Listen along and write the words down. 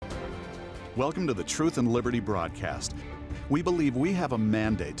Welcome to the Truth and Liberty broadcast. We believe we have a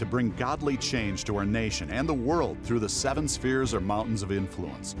mandate to bring godly change to our nation and the world through the 7 spheres or mountains of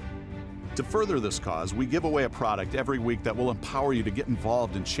influence. To further this cause, we give away a product every week that will empower you to get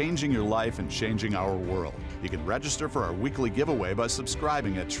involved in changing your life and changing our world. You can register for our weekly giveaway by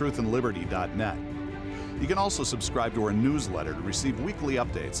subscribing at truthandliberty.net. You can also subscribe to our newsletter to receive weekly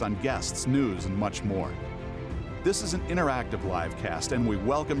updates on guests, news, and much more. This is an interactive live cast, and we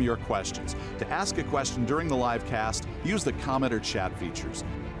welcome your questions. To ask a question during the live cast, use the comment or chat features.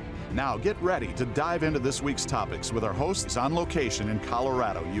 Now get ready to dive into this week's topics with our hosts on location in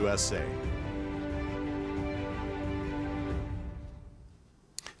Colorado, USA.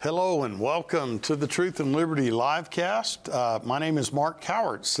 Hello and welcome to the Truth and Liberty live cast. My name is Mark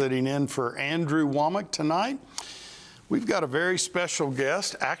Cowart, sitting in for Andrew Womack tonight. We've got a very special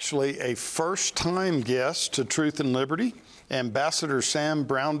guest, actually a first-time guest to Truth and Liberty, Ambassador Sam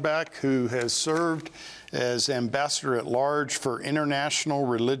Brownback, who has served as Ambassador at Large for International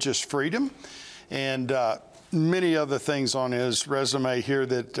Religious Freedom, and many other things on his resume here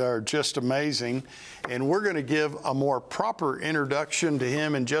that are just amazing. And we're going to give a more proper introduction to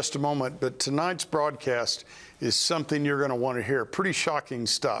him in just a moment, but tonight's broadcast is something you're going to want to hear. Pretty shocking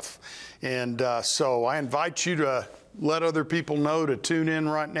stuff. And so I invite you to let other people know to tune in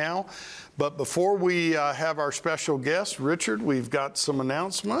right now. But before we have our special guest, Richard, we've got some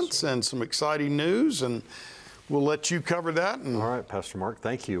announcements and some exciting news, and we'll let you cover that. All right, Pastor Mark,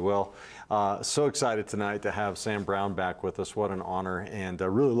 thank you. Well, so excited tonight to have Sam Brown back with us. What an honor, and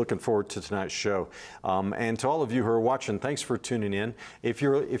really looking forward to tonight's show. And to all of you who are watching, thanks for tuning in. If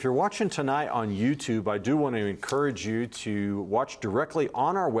you're watching tonight on YouTube, I do want to encourage you to watch directly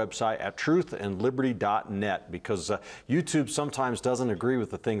on our website at truthandliberty.net, because YouTube sometimes doesn't agree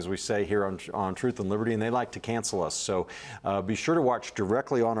with the things we say here on Truth and Liberty, and they like to cancel us. So be sure to watch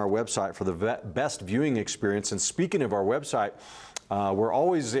directly on our website for the best viewing experience. And speaking of our website, we're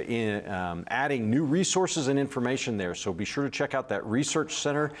always adding new resources and information there, so be sure to check out that Research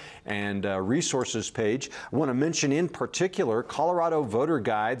Center and resources page. I want to mention in particular, Colorado voter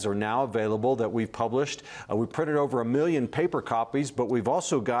guides are now available that we've published. We printed over 1 million paper copies, but we've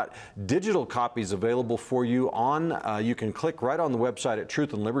also got digital copies available for you on, you can click right on the website at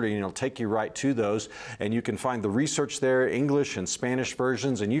Truth and Liberty and it'll take you right to those, and you can find the research there, English and Spanish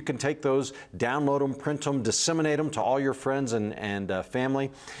versions, and you can take those, download them, print them, disseminate them to all your friends and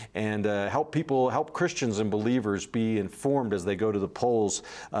family, and help Christians and believers be informed as they go to the polls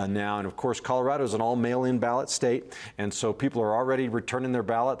now. And of course, Colorado is an all mail-in ballot state, and so people are already returning their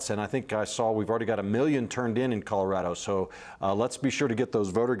ballots, and I think I saw we've already got 1 million turned in Colorado. So let's be sure to get those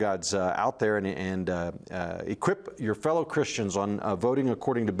voter guides out there and equip your fellow Christians on voting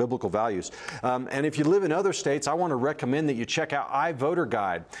according to biblical values. And if you live in other states, I want to recommend that you check out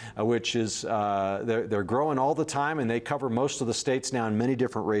iVoterGuide, which is they're growing all the time, and they cover most of the states now in many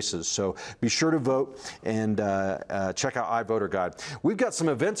different races. So be sure to vote and check out iVoterGuide. We've got some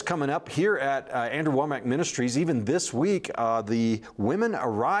events coming up here at Andrew Womack Ministries. Even this week, the Women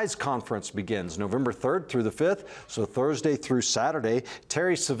Arise Conference begins November 3rd through the 5th, so Thursday through Saturday.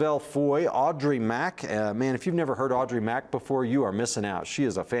 Terry Savelle Foy, Audrey Mack. Man, if you've never heard Audrey Mack before, you are missing out. She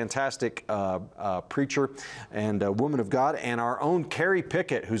is a fantastic preacher and a woman of God. And our own Carrie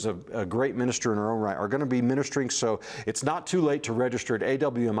Pickett, who's a great minister in her own right, are going to be ministering, so it's not too late to register at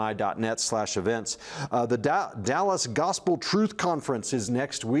awmi.net/events. The Dallas Gospel Truth Conference is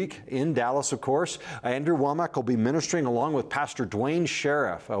next week in Dallas, of course. Andrew Womack will be ministering along with Pastor Dwayne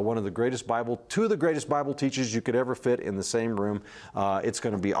Sheriff, two of the greatest Bible teachers you could ever fit in the same room. It's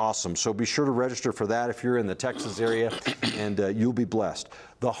going to be awesome. So be sure to register for that if you're in the Texas area, and you'll be blessed.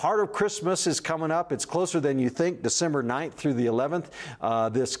 The Heart of Christmas is coming up. It's closer than you think, December 9th through the 11th.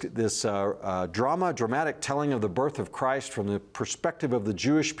 This dramatic telling of the birth of Christ from the perspective of the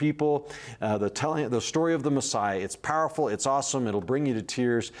Jewish people, the story of the Messiah. It's powerful, it's awesome, it'll bring you to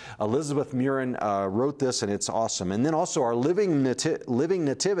tears. Elizabeth Murin wrote this, and it's awesome. And then also our Living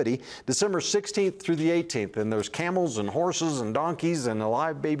Nativity, December 16th through the 18th. And there's camels and horses and donkeys and a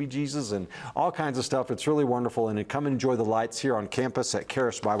live baby Jesus and all kinds of stuff. It's really wonderful. And come enjoy the lights here on campus at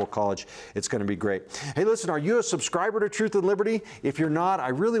Charis Bible College. It's going to be great. Hey, listen, are you a subscriber to Truth and Liberty? If you're not, I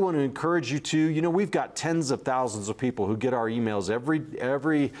really want to encourage you to. You know, we've got tens of thousands of people who get our emails every I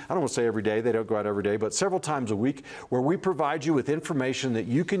don't want to say every day, they don't go out every day, but several times a week, where we provide you with information that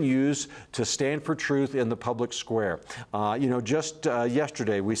you can use to stand for truth in the public square. Just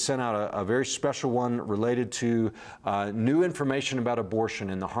yesterday, we sent out a very special one related to new information about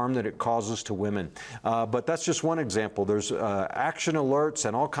abortion and the harm that it causes to women. But that's just one example. There's action alerts books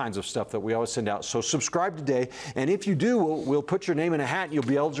and all kinds of stuff that we always send out. So subscribe today. And if you do, we'll put your name in a hat and you'll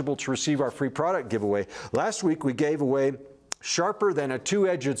be eligible to receive our free product giveaway. Last week we gave away Sharper Than a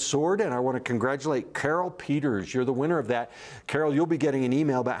Two-Edged Sword, and I want to congratulate Carol Peters. You're the winner of that. Carol, you'll be getting an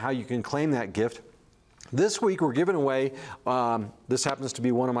email about how you can claim that gift. This week we're giving away, this happens to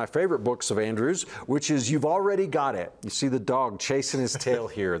be one of my favorite books of Andrew's, which is You've Already Got It. You see the dog chasing his tail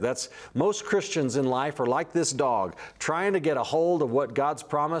here. That's most Christians in life are like this dog, trying to get a hold of what God's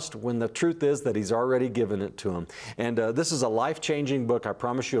promised when the truth is that He's already given it to them. And this is a life-changing book. I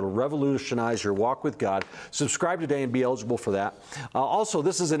promise you it'll revolutionize your walk with God. Subscribe today and be eligible for that. Also,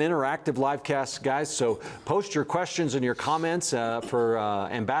 this is an interactive live cast, guys, so post your questions and your comments for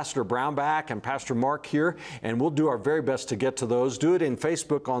Ambassador Brownback and Pastor Mark here, and we'll do our very best to get to those. Do it in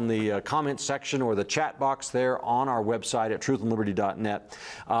Facebook on the comment section or the chat box there on our website at truthandliberty.net.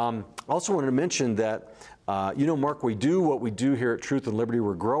 Also wanted to mention that you know, Mark, we do what we do here at Truth and Liberty.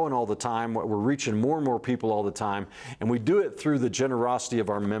 We're growing all the time. We're reaching more and more people all the time. And we do it through the generosity of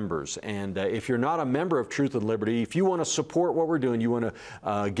our members. And if you're not a member of Truth and Liberty, if you want to support what we're doing, you want to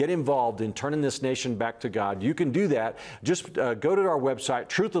get involved in turning this nation back to God, you can do that. Just go to our website,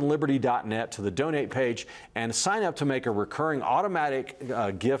 truthandliberty.net, to the donate page, and sign up to make a recurring automatic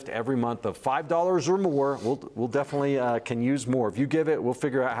gift every month of $5 or more. We'll definitely can use more. If you give it, we'll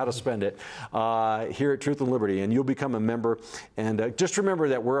figure out how to spend it here at Truth and Liberty, and you'll become a member. And just remember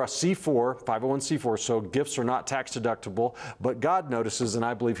that we're a C4, 501c4, so gifts are not tax deductible, but God notices, and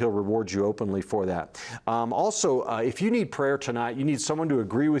I believe He'll reward you openly for that. Also, if you need prayer tonight, you need someone to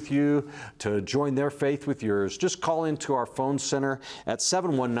agree with you, to join their faith with yours, just call into our phone center at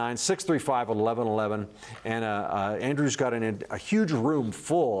 719-635-1111. And Andrew's got a huge room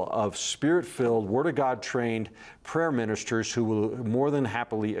full of Spirit-filled, Word of God trained prayer ministers who will more than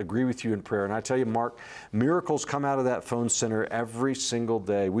happily agree with you in prayer. And I tell you, Mark, miracles come out of that phone center every single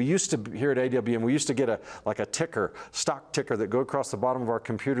day. We used to, here at AWM, we used to get a ticker, stock ticker that go across the bottom of our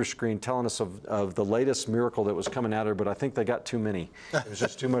computer screen telling us of the latest miracle that was coming out of it, but I think they got too many. It was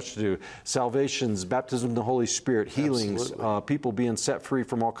just too much to do. Salvations, baptism in the Holy Spirit, healings, people being set free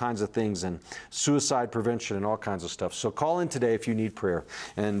from all kinds of things, and suicide prevention and all kinds of stuff. So call in today if you need prayer.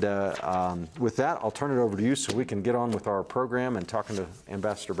 And with that, I'll turn it over to you so we can get on with our program and talking to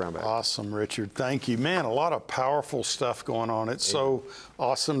Ambassador Brownback. Awesome, Richard. Thank you. Man, a lot of powerful stuff going on. It's so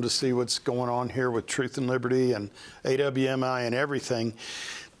awesome to see what's going on here with Truth and Liberty and AWMI and everything.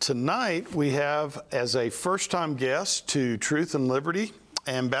 Tonight, we have as a first-time guest to Truth and Liberty,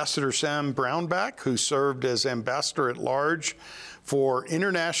 Ambassador Sam Brownback, who served as Ambassador at Large for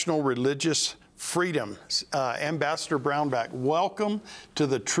International Religious Freedom. Ambassador Brownback, welcome to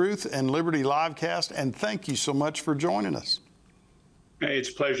the Truth and Liberty livecast, and thank you so much for joining us. Hey, it's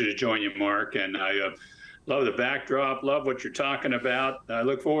a pleasure to join you, Mark, and I love the backdrop, love what you're talking about. I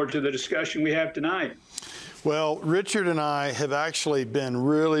look forward to the discussion we have tonight. Well, Richard and I have actually been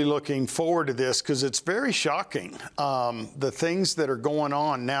really looking forward to this because it's very shocking, the things that are going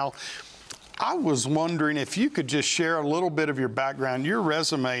on. Now, I was wondering if you could just share a little bit of your background, your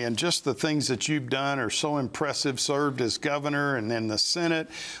resume, and just the things that you've done are so impressive, served as governor and in the Senate.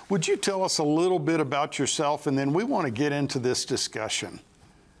 Would you tell us a little bit about yourself, and then we want to get into this discussion.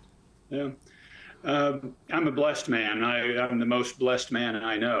 Yeah, I'm a blessed man. I'm the most blessed man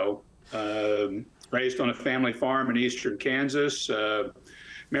I know. Raised on a family farm in eastern Kansas,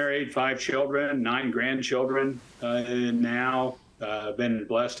 married, 5 children, 9 grandchildren, and now been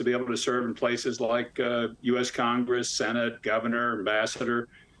blessed to be able to serve in places like U.S. Congress, Senate, governor, ambassador,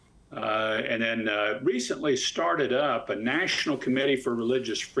 and then recently started up a National Committee for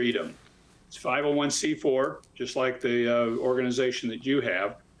Religious Freedom. It's 501c4, just like the organization that you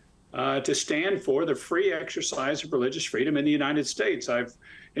have, to stand for the free exercise of religious freedom in the United States. I've,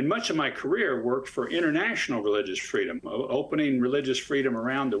 in much of my career, worked for international religious freedom, opening religious freedom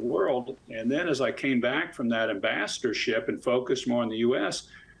around the world. And then as I came back from that ambassadorship and focused more on the U.S.,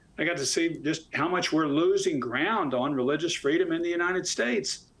 I got to see just how much we're losing ground on religious freedom in the United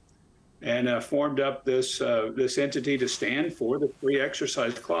States, and formed up this entity to stand for the Free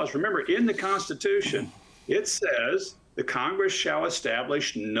Exercise Clause. Remember, in the Constitution, it says the Congress shall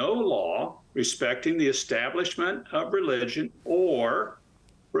establish no law respecting the establishment of religion or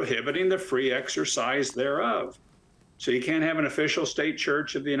prohibiting the free exercise thereof. So you can't have an official state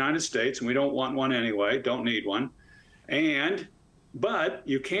church of the United States, and we don't want one anyway, don't need one. But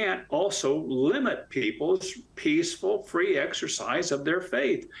you can't also limit people's peaceful, free exercise of their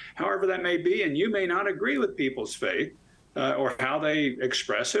faith, however that may be. And you may not agree with people's faith or how they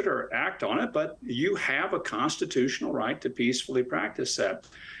express it or act on it, but you have a constitutional right to peacefully practice that.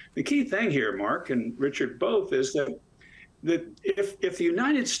 The key thing here, Mark and Richard both, is that that if the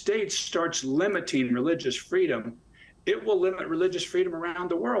United States starts limiting religious freedom, it will limit religious freedom around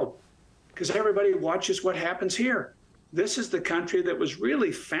the world, because everybody watches what happens here. This is the country that was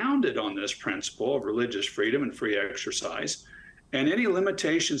really founded on this principle of religious freedom and free exercise. And any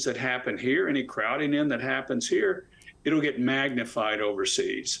limitations that happen here, any crowding in that happens here, it'll get magnified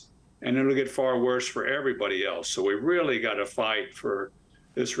overseas, and it'll get far worse for everybody else. So we really got to fight for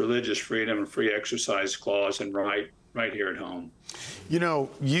this religious freedom and free exercise clause and right here at home. You know,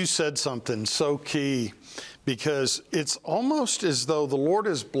 you said something so key, because it's almost as though the Lord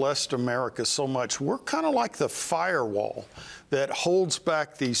has blessed America so much. We're kind of like the firewall that holds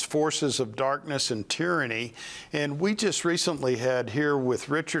back these forces of darkness and tyranny. And we just recently had here with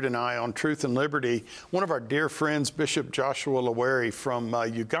Richard and I on Truth and Liberty, one of our dear friends, Bishop Joshua Laweri from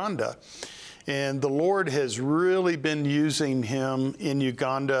Uganda. And the Lord has really been using him in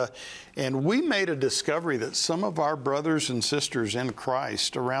Uganda. And we made a discovery that some of our brothers and sisters in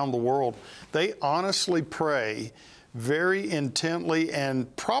Christ around the world, they honestly pray very intently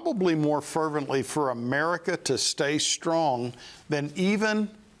and probably more fervently for America to stay strong than even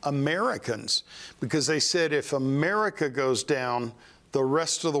Americans. Because they said if America goes down, the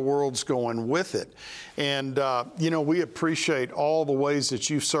rest of the world's going with it. And, you know, we appreciate all the ways that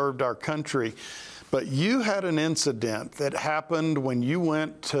you've served our country. But you had an incident that happened when you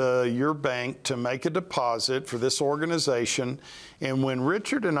went to your bank to make a deposit for this organization. And when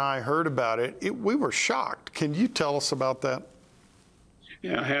Richard and I heard about it, we were shocked. Can you tell us about that?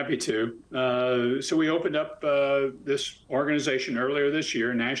 Yeah, happy to. So we opened up this organization earlier this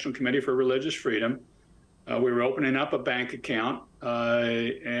year, National Committee for Religious Freedom. We were opening up a bank account,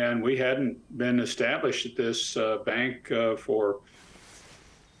 and we hadn't been established at this bank for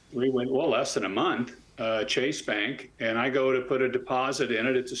less than a month, Chase Bank, and I go to put a deposit in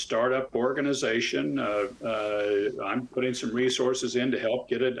it. It's a startup organization. I'm putting some resources in to help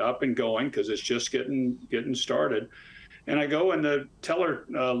get it up and going because it's just getting started. And I go, and the teller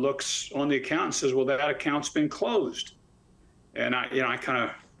looks on the account and says, "Well, that account's been closed." And I kind of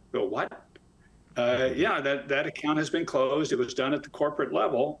go, "What?" Yeah, that account has been closed. It was done at the corporate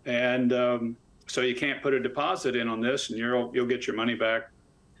level, and so you can't put a deposit in on this, and you'll get your money back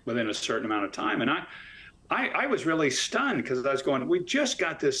within a certain amount of time. And I was really stunned, because I was going, we just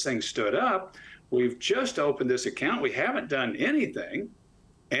got this thing stood up. We've just opened this account. We haven't done anything,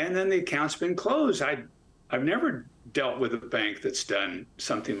 and then the account's been closed. I've never dealt with a bank that's done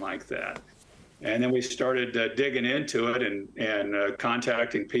something like that. And then we started digging into it and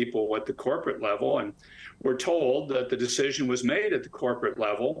contacting people at the corporate level. And we're told that the decision was made at the corporate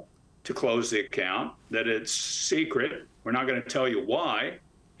level to close the account, that it's secret. We're not going to tell you why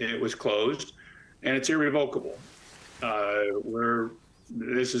it was closed, and it's irrevocable.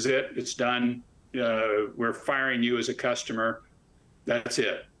 This is it. It's done. We're firing you as a customer. That's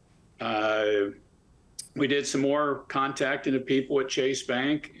it. We did some more contacting of people at Chase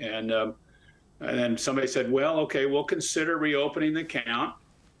Bank, and then somebody said, well, okay, we'll consider reopening the account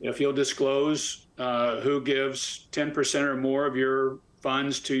if you'll disclose who gives 10% or more of your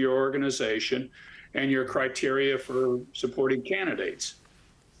funds to your organization and your criteria for supporting candidates.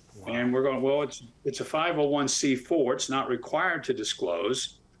 Wow. And we're going, well, it's a 501c4. It's not required to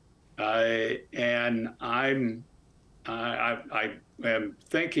disclose. And I am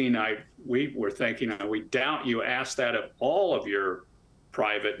thinking, we were thinking, we doubt you asked that of all of your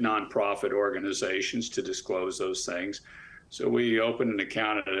private nonprofit organizations to disclose those things. So we opened an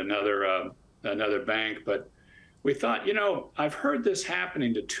account at another bank, but we thought, I've heard this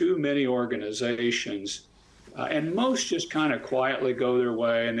happening to too many organizations, and most just kind of quietly go their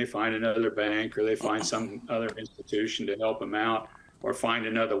way, and they find another bank or they find some other institution to help them out or find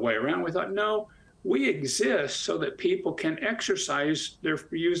another way around. We thought, no, we exist so that people can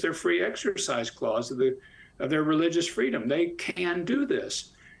use their free exercise clause of their religious freedom. They can do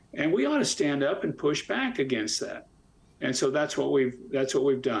this, and we ought to stand up and push back against that. And so that's what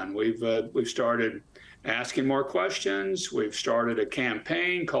we've done. We've started asking more questions. We've started a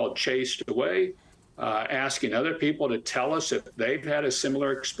campaign called Chased Away, asking other people to tell us if they've had a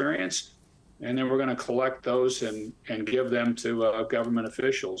similar experience, and then we're going to collect those and give them to government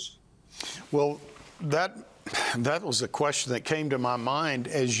officials. Well, that was a question that came to my mind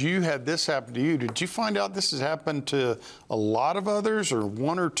as you had this happen to you. Did you find out this has happened to a lot of others, or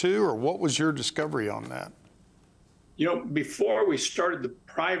one or two, or what was your discovery on that? Before we started the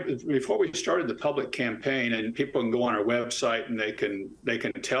public campaign, and people can go on our website and they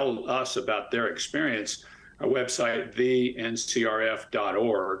can tell us about their experience. Our website, thencrf.org,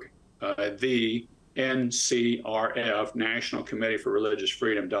 the NCRF, National Committee for Religious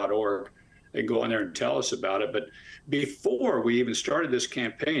Freedom.org. they can go in there and tell us about it. But before we even started this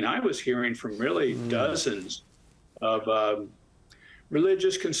campaign, I was hearing from really dozens of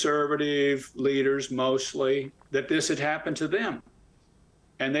religious conservative leaders, mostly, that this had happened to them.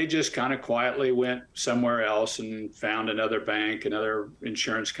 And they just kind of quietly went somewhere else and found another bank, another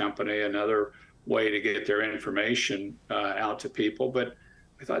insurance company, another way to get their information out to people. But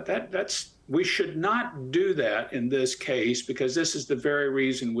I thought we should not do that in this case, because this is the very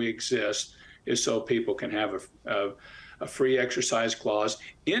reason we exist, is so people can have a free exercise clause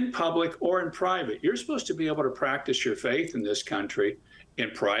in public or in private. You're supposed to be able to practice your faith in this country in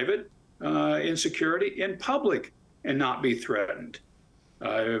private, in security, in public, and not be threatened.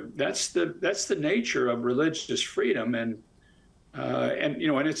 That's the nature of religious freedom, and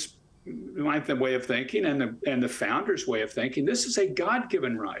it's my way of thinking and the founders' way of thinking. This is a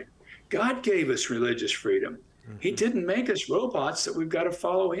God-given right. God gave us religious freedom. Mm-hmm. He didn't make us robots that we've got to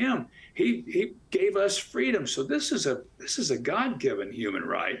follow him. He gave us freedom. So this is a God-given human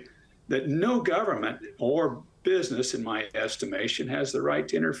right that no government or business, in my estimation, has the right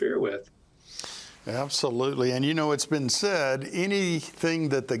to interfere with. Absolutely. And it's been said, anything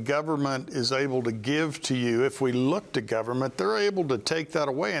that the government is able to give to you, if we look to government, they're able to take that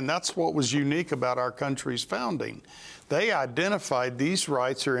away. And that's what was unique about our country's founding. They identified these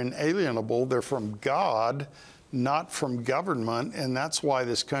rights are inalienable. They're from God, not from government. And that's why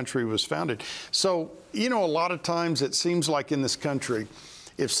this country was founded. So, a lot of times it seems like in this country,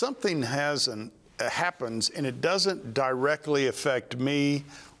 if something happens and it doesn't directly affect me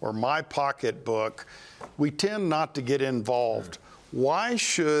or my pocketbook, we tend not to get involved. Why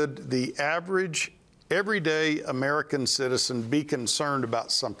should the average, everyday American citizen be concerned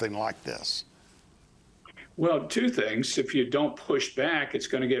about something like this? Well, two things. If you don't push back, it's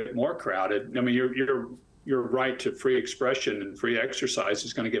going to get more crowded. I mean, your right to free expression and free exercise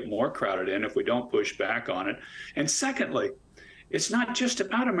is going to get more crowded in if we don't push back on it. And secondly, it's not just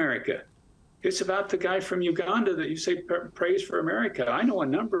about America. It's about the guy from Uganda that you say prays for America. I know a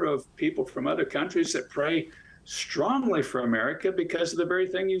number of people from other countries that pray strongly for America because of the very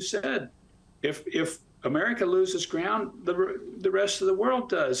thing you said. If America loses ground, the rest of the world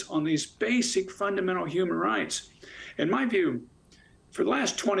does on these basic fundamental human rights. In my view, for the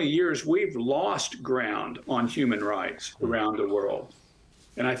last 20 years, we've lost ground on human rights around the world.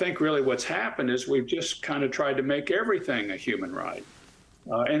 And I think really what's happened is we've just kind of tried to make everything a human right.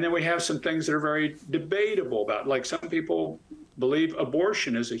 And then we have some things that are very debatable about, like some people believe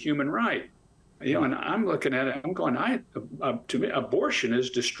abortion is a human right. And I'm looking at it, I'm going, to me, abortion is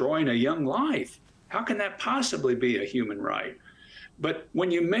destroying a young life. How can that possibly be a human right? But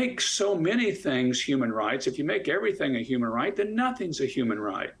when you make so many things human rights, if you make everything a human right, then nothing's a human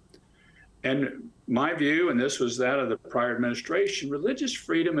right. And my view, and this was that of the prior administration, religious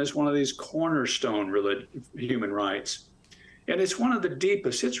freedom is one of these cornerstone human rights. And it's one of the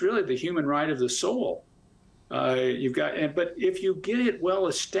deepest. It's really the human right of the soul. But if you get it well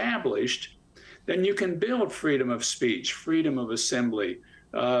established, then you can build freedom of speech, freedom of assembly,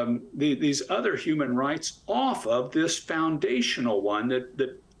 these other human rights off of this foundational one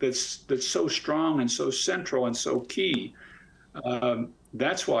that's so strong and so central and so key.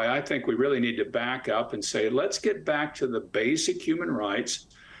 That's why I think we really need to back up and say, let's get back to the basic human rights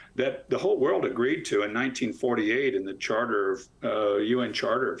that the whole world agreed to in 1948 in the UN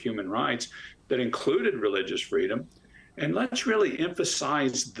Charter of Human Rights that included religious freedom. And let's really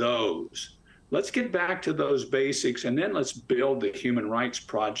emphasize those. Let's get back to those basics, and then let's build the Human Rights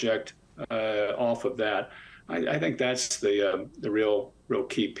Project off of that. I think that's the real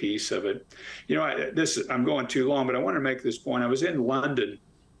key piece of it. I'm going too long, but I want to make this point. I was in London,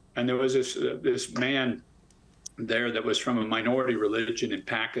 and there was this man there that was from a minority religion in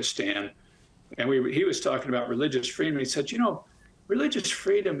Pakistan, and he was talking about religious freedom. He said, religious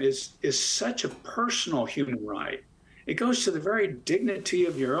freedom is such a personal human right. It goes to the very dignity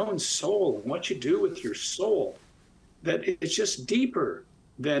of your own soul and what you do with your soul, that it's just deeper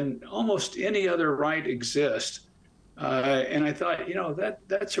than almost any other right exists. And I thought,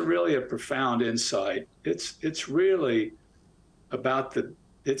 that's really a profound insight. It's really about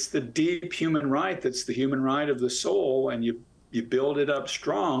it's the deep human right that's the human right of the soul, and you build it up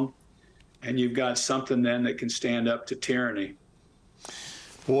strong, and you've got something then that can stand up to tyranny.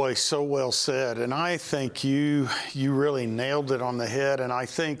 Boy, so well said. And I think you really nailed it on the head. And I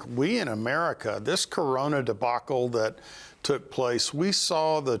think we in America, this Corona debacle that took place, we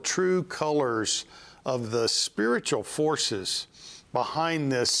saw the true colors of the spiritual forces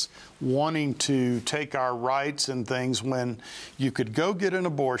behind this wanting to take our rights and things. When you could go get an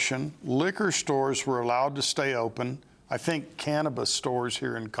abortion, liquor stores were allowed to stay open, I think, cannabis stores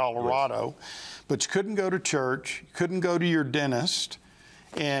here in Colorado. Yes. But you couldn't go to church, you couldn't go to your dentist.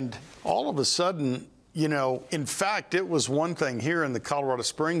 And all of a sudden, you know, in fact, it was one thing here in the Colorado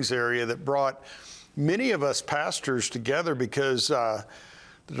Springs area that brought many of us pastors together, because the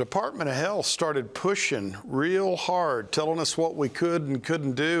Department of Health started pushing real hard, telling us what we could and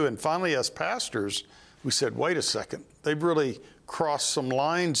couldn't do. And finally, as pastors, we said, wait a second, they've really crossed some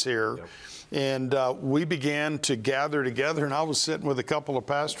lines here. Yep. And we began to gather together. And I was sitting with a couple of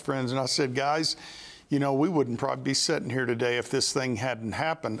pastor friends, and I said, guys, you know, we wouldn't probably be sitting here today if this thing hadn't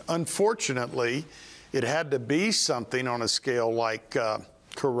happened. Unfortunately, it had to be something on a scale like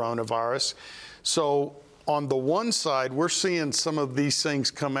coronavirus. So on the one side, we're seeing some of these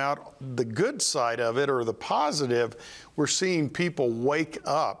things come out. The good side of it, or the positive, we're seeing people wake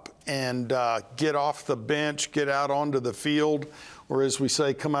up and get off the bench, get out onto the field, or as we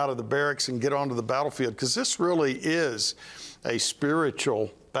say, come out of the barracks and get onto the battlefield, because this really is a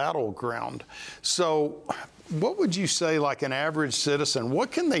spiritual battleground. So what would you say, like an average citizen,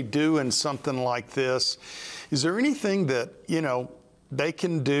 what can they do in something like this? Is there anything that, you know, they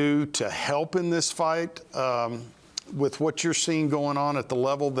can do to help in this fight with what you're seeing going on at the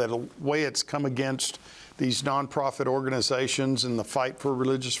level, that way it's come against these nonprofit organizations and the fight for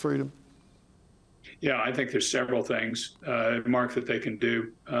religious freedom? Yeah, I think there's several things, Mark, that they can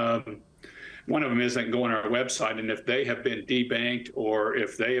do. One of them is they can go on our website, and if they have been debanked or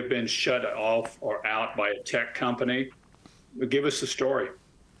if they have been shut off or out by a tech company, give us the story.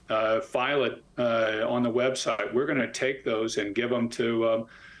 File it on the website. We're going to take those and give them to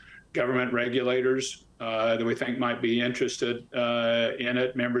government regulators that we think might be interested in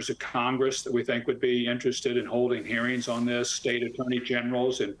it, members of Congress that we think would be interested in holding hearings on this, state attorney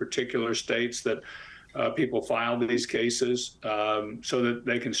generals in particular states that people file these cases, so that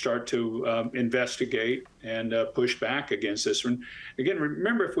they can start to investigate and push back against this. And again,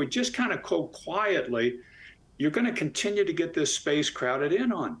 remember, if we just kind of go quietly, you're going to continue to get this space crowded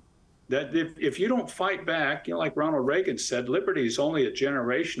in on. That if you don't fight back, you know, like Ronald Reagan said, liberty is only a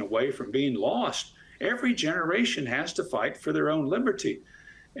generation away from being lost. Every generation has to fight for their own liberty.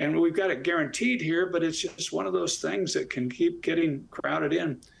 And we've got it guaranteed here, but it's just one of those things that can keep getting crowded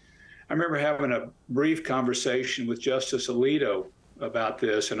in. I remember having a brief conversation with Justice Alito about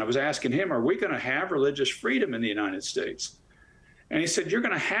this, and I was asking him, are we going to have religious freedom in the United States? And he said, you're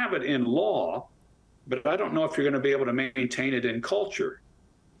going to have it in law, but I don't know if you're going to be able to maintain it in culture,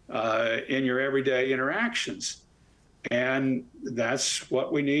 in your everyday interactions. And that's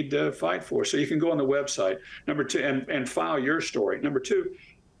what we need to fight for. So you can go on the website, number two, and file your story. Number two,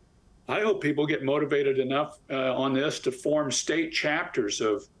 I hope people get motivated enough on this to form state chapters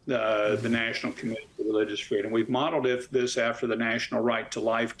of the National Committee for Religious Freedom. We've modeled this after the National Right to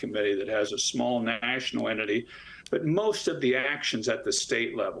Life Committee that has a small national entity, but most of the actions at the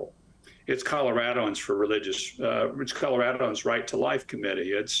state level. It's Coloradans for Religious, it's Coloradans Right to Life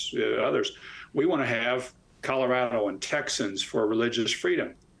Committee, it's others. We want to have Colorado and Texans for religious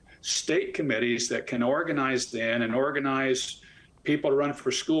freedom. State committees that can organize then and organize people to run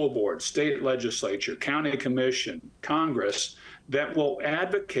for school board, state legislature, county commission, Congress, that will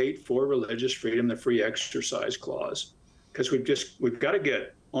advocate for religious freedom, the free exercise clause. Because we've got to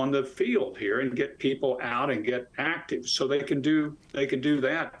get on the field here and get people out and get active, so they can do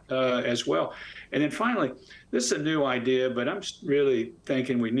that as well. And then finally, this is a new idea, but I'm really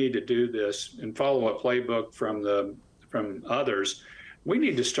thinking we need to do this and follow a playbook from others. We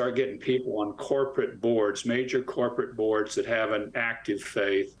need to start getting people on corporate boards, major corporate boards that have an active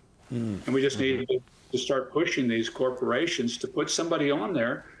faith. And we just need to start pushing these corporations to put somebody on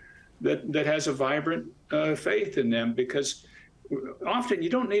there that has a vibrant faith in them, because often you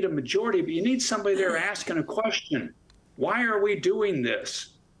don't need a majority, but you need somebody there asking a question. Why are we doing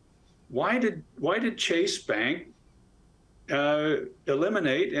this? Why did Chase Bank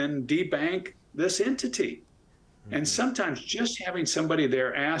eliminate and debank this entity? And sometimes just having somebody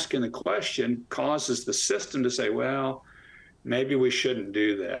there asking the question causes the system to say, well, maybe we shouldn't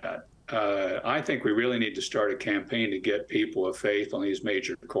do that. I think we really need to start a campaign to get people of faith on these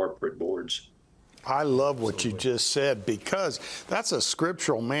major corporate boards. I love what you just said, because that's a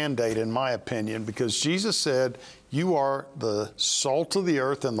scriptural mandate, in my opinion, because Jesus said, you are the salt of the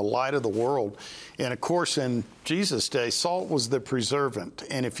earth and the light of the world. And of course, in Jesus' day, salt was the preservant.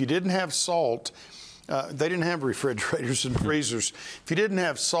 And if you didn't have salt, they didn't have refrigerators and freezers. If you didn't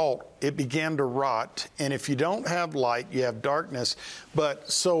have salt, it began to rot. And if you don't have light, you have darkness.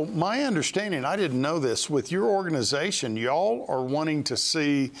 But so my understanding, I didn't know this, with your organization, y'all are wanting to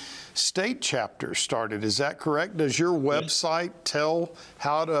see state chapters started. Is that correct? Does your website tell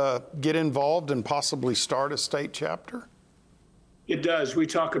how to get involved and possibly start a state chapter? It does. We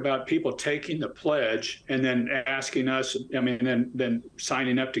talk about people taking the pledge and then asking us, then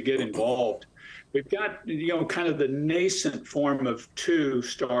signing up to get involved. We've got, kind of the nascent form of two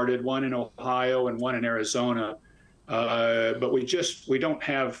started, one in Ohio and one in Arizona. But we don't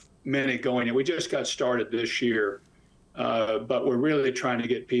have many going. We just got started this year. But we're really trying to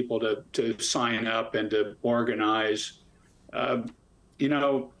get people to sign up and to organize.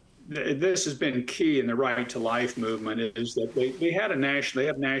 This has been key in the Right to Life movement, is that they have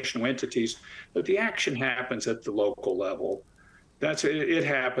national entities, but the action happens at the local level. It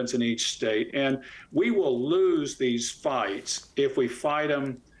happens in each state. And we will lose these fights if we fight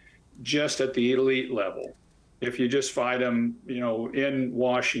them just at the elite level. If you just fight them, in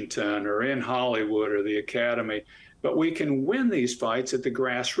Washington or in Hollywood or the Academy. But we can win these fights at the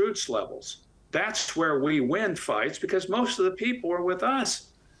grassroots levels. That's where we win fights, because most of the people are with us.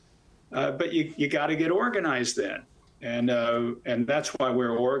 But you got to get organized then. And that's why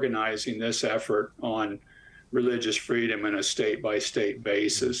we're organizing this effort on religious freedom in a state-by-state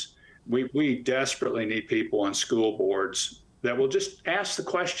basis. We desperately need people on school boards that will just ask the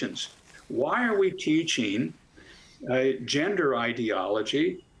questions. Why are we teaching gender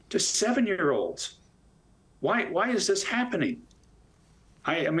ideology to 7-year-olds? Why is this happening?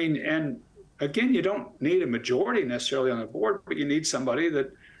 And again, you don't need a majority necessarily on the board, but you need somebody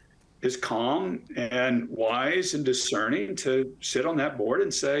that is calm and wise and discerning to sit on that board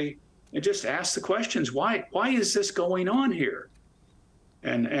and say, and just ask the questions. Why is this going on here?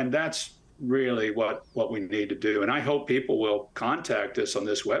 And that's really what we need to do. And I hope people will contact us on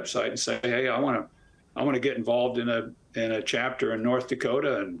this website and say, hey, I want to get involved in a chapter in North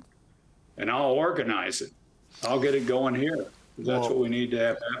Dakota, and I'll organize it. I'll get it going here. That's what we need to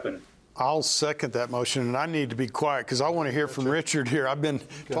have happen. I'll second that motion, and I need to be quiet because I want to hear from Richard here. I've been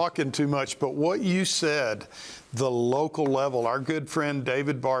talking too much, but what you said, the local level, our good friend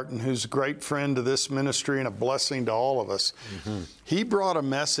David Barton, who's a great friend to this ministry and a blessing to all of us, he brought a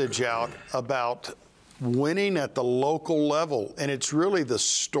message out about winning at the local level, and it's really the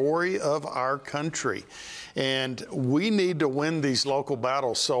story of our country. And we need to win these local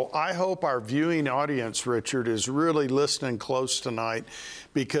battles. So I hope our viewing audience, Richard, is really listening close tonight,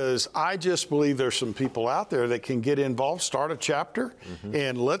 because I just believe there's some people out there that can get involved, start a chapter,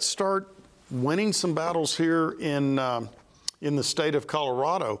 and let's start winning some battles here in the state of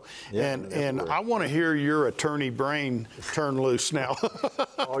Colorado. Yeah, and I want to hear your attorney brain turn loose now.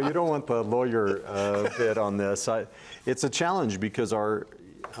 Oh, you don't want the lawyer bit on this. It's a challenge because our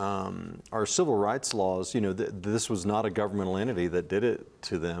civil rights laws, this was not a governmental entity that did it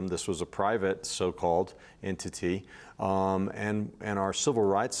to them. This was a private so-called entity. And our civil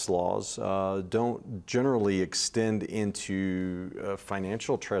rights laws don't generally extend into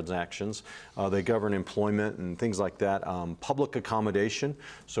financial transactions. They govern employment and things like that. Public accommodation,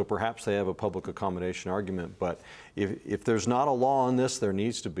 so perhaps they have a public accommodation argument. But if there's not a law on this, there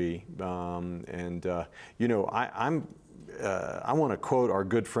needs to be. I want to quote our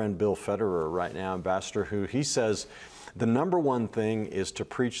good friend Bill Federer right now, Ambassador, who he says, the number one thing is to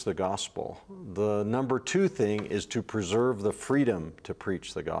preach the gospel. The number two thing is to preserve the freedom to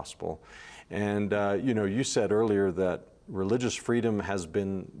preach the gospel. And, you said earlier that religious freedom has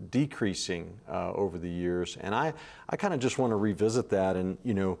been decreasing over the years. And I kind of just want to revisit that. And,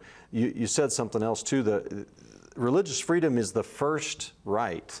 you said something else too, that religious freedom is the first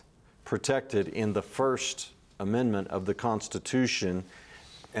right protected in the First Amendment of the Constitution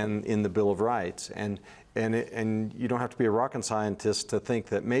and in the Bill of Rights. And you don't have to be a rocket scientist to think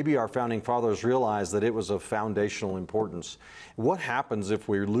that maybe our founding fathers realized that it was of foundational importance. What happens if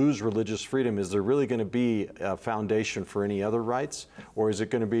we lose religious freedom? Is there really going to be a foundation for any other rights? Or is it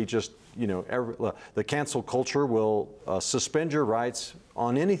going to be just, the cancel culture will suspend your rights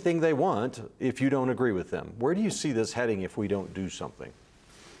on anything they want if you don't agree with them? Where do you see this heading if we don't do something?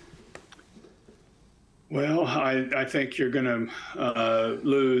 Well, I think you're going to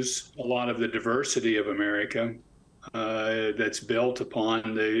lose a lot of the diversity of America that's built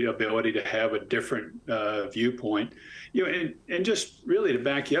upon the ability to have a different viewpoint. And just really to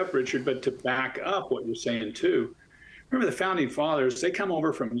back you up, Richard, but to back up what you're saying too, remember the founding fathers, they come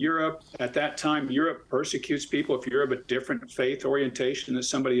over from Europe. At that time, Europe persecutes people if you're of a different faith orientation than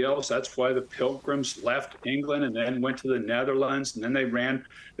somebody else. That's why the Pilgrims left England and then went to the Netherlands, and then they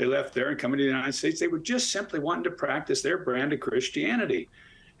left there and come to the United States. They were just simply wanting to practice their brand of Christianity.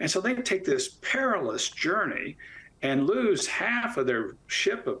 And so they take this perilous journey and lose half of their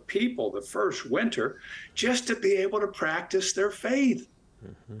ship of people the first winter just to be able to practice their faith.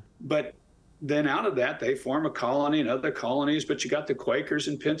 Mm-hmm. But then out of that, they form a colony and other colonies, but you got the Quakers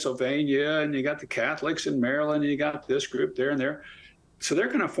in Pennsylvania, and you got the Catholics in Maryland, and you got this group there and there. So they're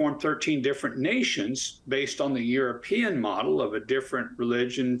going to form 13 different nations based on the European model of a different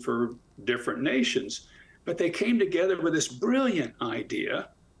religion for different nations. But they came together with this brilliant idea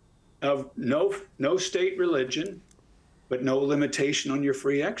of no state religion, but no limitation on your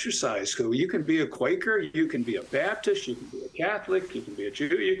free exercise. So you can be a Quaker, you can be a Baptist, you can be a Catholic, you can be a Jew,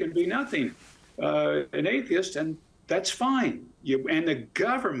 you can be nothing, an atheist, and that's fine. And the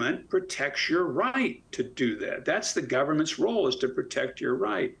government protects your right to do that. That's the government's role, is to protect your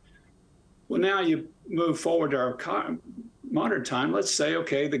right. Well, now you move forward to our modern time. Let's say,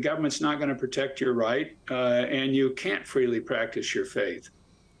 okay, the government's not going to protect your right, and you can't freely practice your faith.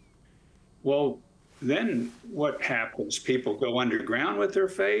 Well, then what happens? People go underground with their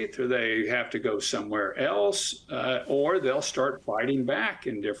faith, or they have to go somewhere else, or they'll start fighting back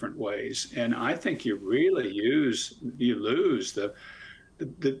in different ways. And I think you really lose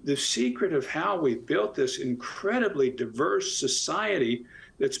the secret of how we built this incredibly diverse society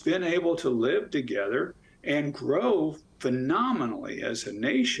that's been able to live together and grow phenomenally as a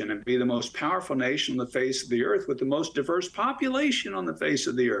nation and be the most powerful nation on the face of the earth with the most diverse population on the face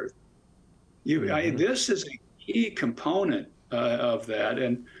of the earth. This is a key component of that.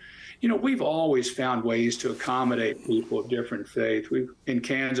 And, we've always found ways to accommodate people of different faith. In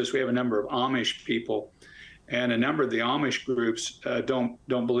Kansas, we have a number of Amish people, and a number of the Amish groups don't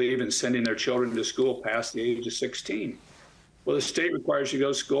believe in sending their children to school past the age of 16. Well, the state requires you to go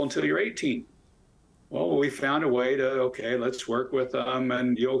to school until you're 18. Well, we found a way to, okay, let's work with them,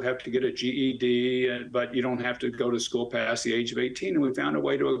 and you'll have to get a GED, but you don't have to go to school past the age of 18. And we found a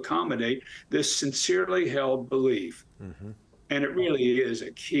way to accommodate this sincerely held belief. Mm-hmm. And it really is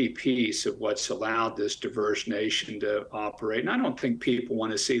a key piece of what's allowed this diverse nation to operate. And I don't think people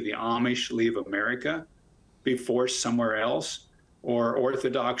want to see the Amish leave America, be forced somewhere else, or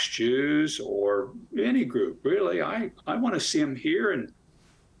Orthodox Jews, or any group. Really, I want to see them here and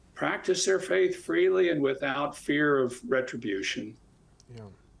practice their faith freely and without fear of retribution. Yeah,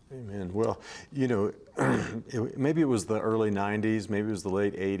 amen. Well, maybe it was the early 90s, maybe it was the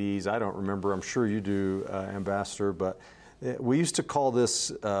late 80s. I don't remember. I'm sure you do, Ambassador. But we used to call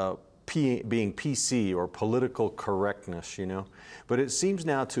this being PC, or political correctness, But it seems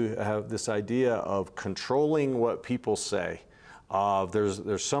now to have this idea of controlling what people say.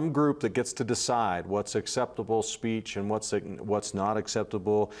 There's some group that gets to decide what's acceptable speech and what's not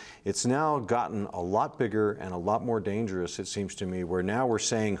acceptable. It's now gotten a lot bigger and a lot more dangerous, it seems to me, where now we're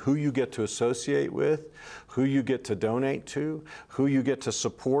saying who you get to associate with, who you get to donate to, who you get to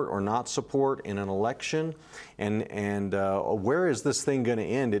support or not support in an election, and where is this thing going to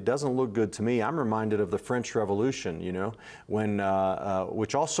end? It doesn't look good to me. I'm reminded of the French Revolution, when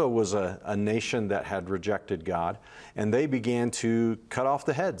which also was a nation that had rejected God, and they began to cut off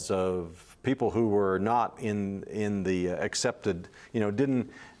the heads of people who were not in the accepted,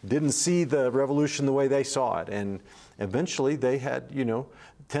 didn't see the revolution the way they saw it. And eventually they had,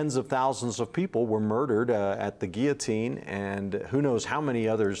 tens of thousands of people were murdered at the guillotine, and who knows how many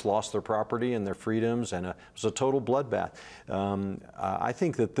others lost their property and their freedoms, and it was a total bloodbath. I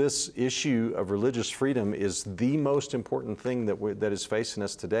think that this issue of religious freedom is the most important thing that is facing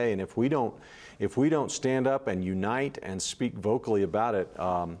us today. And if we don't stand up and unite and speak vocally about it,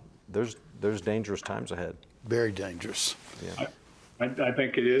 there's dangerous times ahead. Very dangerous. Yeah. I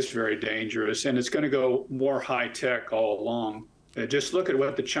think it is very dangerous, and it's going to go more high tech all along. Just look at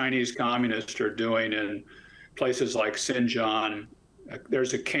what the Chinese communists are doing in places like Xinjiang.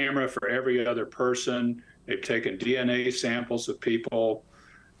 There's a camera for every other person. They've taken DNA samples of people.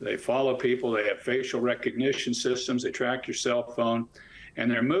 They follow people. They have facial recognition systems. They track your cell phone. And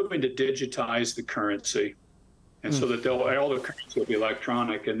they're moving to digitize the currency. And so that all the currency will be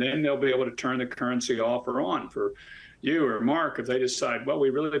electronic. And then they'll be able to turn the currency off or on for you or Mark if they decide, well, we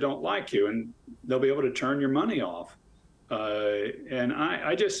really don't like you. And they'll be able to turn your money off. And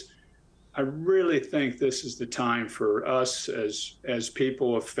I really think this is the time for us as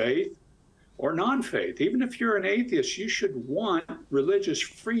people of faith or non-faith. Even if you're an atheist, you should want religious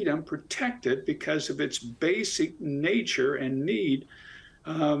freedom protected because of its basic nature and need.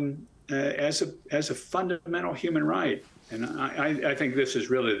 as a fundamental human right. And I think this is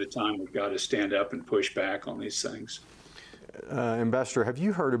really the time we've got to stand up and push back on these things. Ambassador, have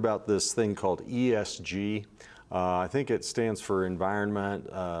you heard about this thing called ESG? I think it stands for environment,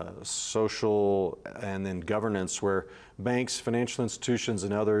 social, and then governance, where banks, financial institutions,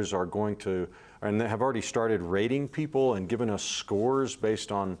 and others are going to, and they have already started rating people and given us scores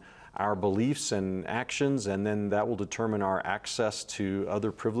based on our beliefs and actions, and then that will determine our access to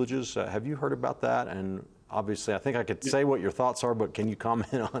other privileges. Have you heard about that? And obviously, I think I could say what your thoughts are, but can you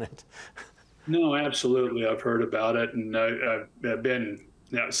comment on it? No, absolutely. I've heard about it, and I've been,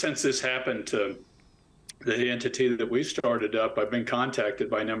 since this happened to the entity that we started up, I've been contacted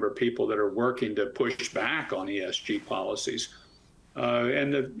by a number of people that are working to push back on ESG policies.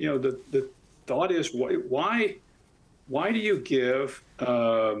 And the thought is, why do you give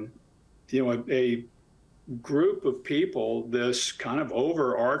a group of people this kind of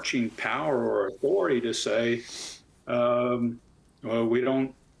overarching power or authority to say, well, we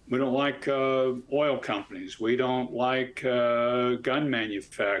don't like oil companies, we don't like gun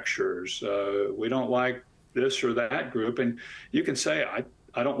manufacturers, we don't like this or that group? And you can say,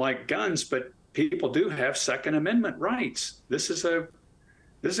 I don't like guns, but people do have Second Amendment rights. This is a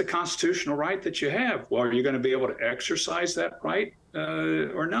constitutional right that you have. Well, are you going to be able to exercise that right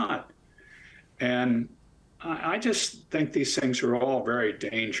or not? And I just think these things are all very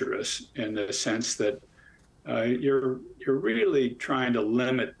dangerous in the sense that you're really trying to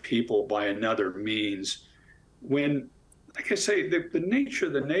limit people by another means. When, like I say, the nature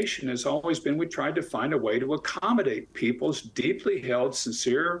of the nation has always been, we tried to find a way to accommodate people's deeply held,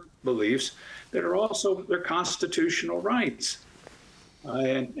 sincere beliefs that are also their constitutional rights.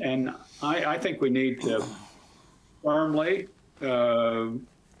 And I think we need to firmly,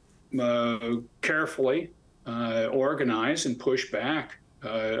 carefully organize and push back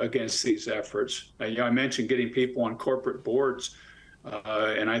against these efforts. I mentioned getting people on corporate boards,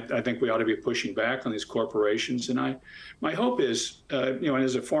 and I think we ought to be pushing back on these corporations. And my hope is, and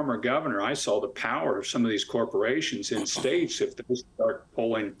as a former governor, I saw the power of some of these corporations in states if they start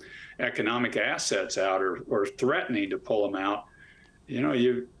pulling economic assets out or threatening to pull them out.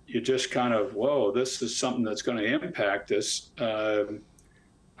 You just kind of, whoa, this is something that's going to impact us.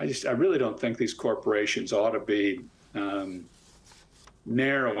 I really don't think these corporations ought to be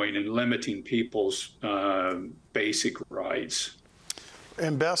narrowing and limiting people's basic rights.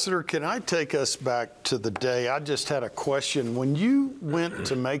 Ambassador, can I take us back to the day? I just had a question. When you went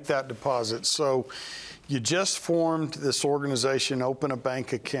to make that deposit, so you just formed this organization, open a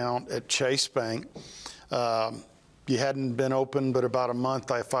bank account at Chase Bank. You hadn't been open but about a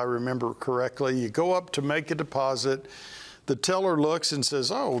month, if I remember correctly. You go up to make a deposit. The teller looks and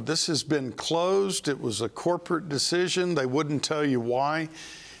says, oh, this has been closed. It was a corporate decision. They wouldn't tell you why.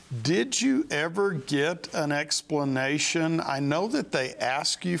 Did you ever get an explanation? I know that they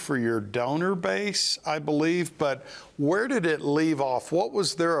ask you for your donor base, I believe, but where did it leave off? What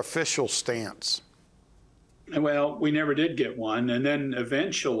was their official stance? Well, we never did get one. And then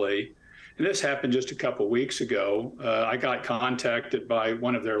eventually, and this happened just a couple of weeks ago, I got contacted by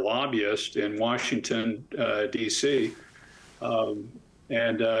one of their lobbyists in Washington, D.C.,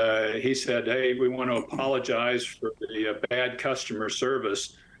 and he said, hey, we want to apologize for the bad customer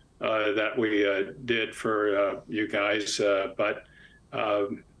service that we did for you guys, but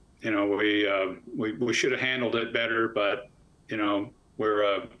we should have handled it better, but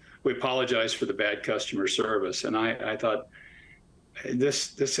we apologize for the bad customer service. And I thought,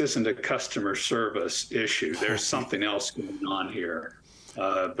 this isn't a customer service issue. There's something else going on here,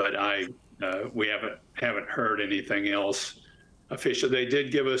 but we haven't heard anything else official. They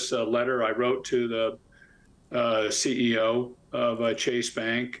did give us a letter I wrote to the CEO of Chase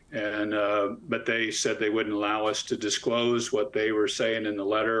Bank, and but they said they wouldn't allow us to disclose what they were saying in the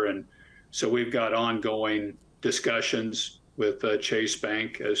letter, and so we've got ongoing discussions with Chase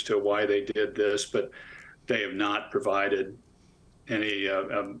Bank as to why they did this, but they have not provided any.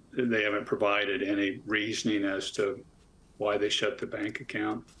 They haven't provided any reasoning as to why they shut the bank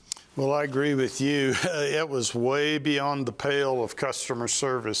account. Well, I agree with you. It was way beyond the pale of customer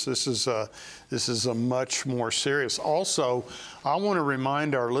service. This is a much more serious. Also, I want to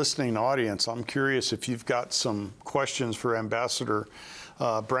remind our listening audience, I'm curious if you've got some questions for Ambassador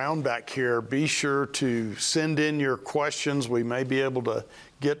Brown back here. Be sure to send in your questions. We may be able to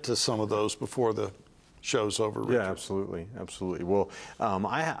get to some of those before the show's over, Richard. Yeah, absolutely. Well,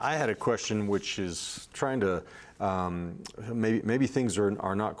 I had a question which is trying to maybe things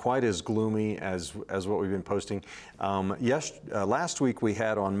are not quite as gloomy as what we've been posting. Last week we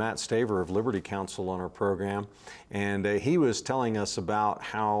had on Matt Staver of Liberty Counsel on our program, and he was telling us about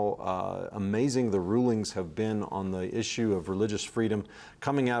how amazing the rulings have been on the issue of religious freedom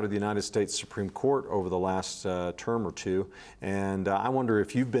coming out of the United States Supreme Court over the last term or two. And I wonder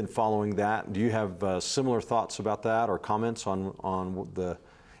if you've been following that. Do you have similar thoughts about that or comments on the,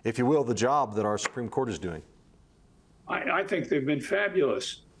 if you will, the job that our Supreme Court is doing? I think they've been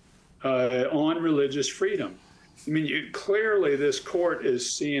fabulous on religious freedom. I mean, clearly this court is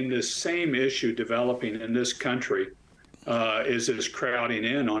seeing this same issue developing in this country as it is crowding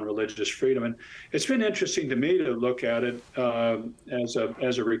in on religious freedom. And it's been interesting to me to look at it as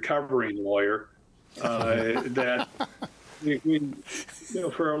a recovering lawyer, that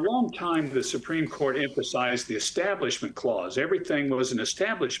for a long time, the Supreme Court emphasized the Establishment Clause. Everything was an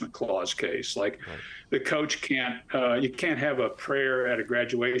Establishment Clause case. Like the coach you can't have a prayer at a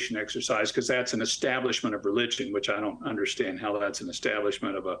graduation exercise because that's an establishment of religion, which I don't understand how that's an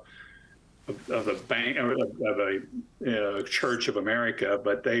establishment of a bank or of a Church of America.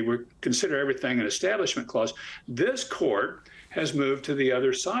 But they would consider everything an Establishment Clause. This court has moved to the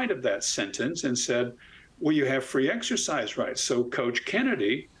other side of that sentence and said, well, you have free exercise rights. So Coach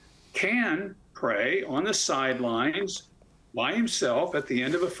Kennedy can pray on the sidelines by himself at the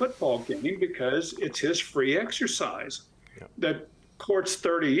end of a football game because it's his free exercise. Yeah. The courts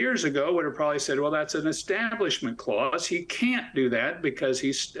 30 years ago would have probably said, well, that's an Establishment Clause. He can't do that because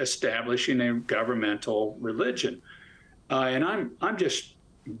he's establishing a governmental religion. And I'm just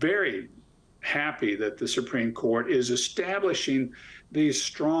very happy that the Supreme Court is establishing these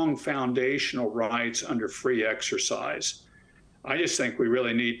strong foundational rights under free exercise. I just think we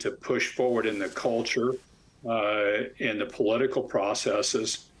really need to push forward in the culture, in the political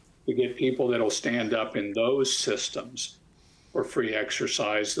processes, to get people that'll stand up in those systems for free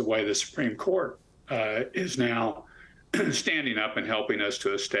exercise the way the Supreme Court is now standing up and helping us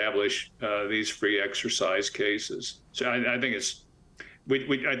to establish these free exercise cases. So I think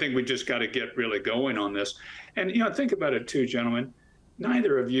I think we just got to get really going on this. And, think about it too, gentlemen.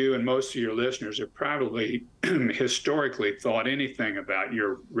 Neither of you and most of your listeners have probably historically thought anything about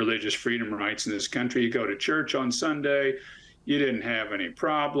your religious freedom rights in this country. You go to church on Sunday, you didn't have any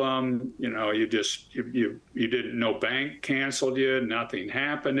problem. You didn't, no bank canceled you, nothing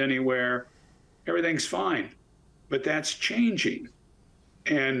happened anywhere. Everything's fine. But that's changing.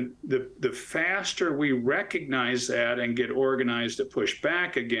 And the faster we recognize that and get organized to push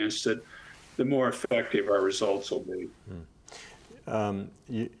back against it, the more effective our results will be.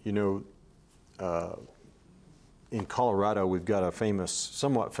 In Colorado, we've got a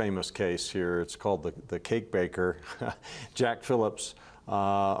somewhat famous case here. It's called the Cake Baker. Jack Phillips,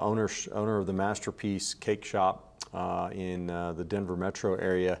 owner of the Masterpiece Cake Shop in the Denver metro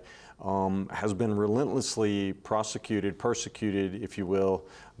area, has been relentlessly persecuted, if you will,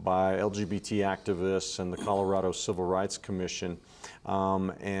 by LGBT activists and the Colorado Civil Rights Commission,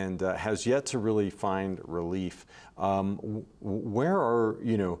 and has yet to really find relief.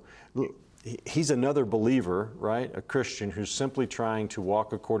 He's another believer, right? A Christian who's simply trying to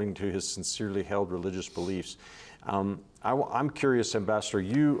walk according to his sincerely held religious beliefs. I'm curious, Ambassador,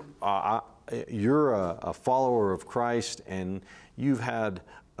 you're a follower of Christ, and you've had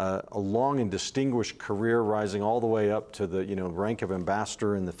a long and distinguished career rising all the way up to the rank of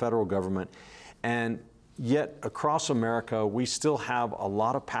ambassador in the federal government. And yet across America, we still have a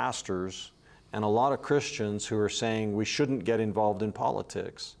lot of pastors and a lot of Christians who are saying we shouldn't get involved in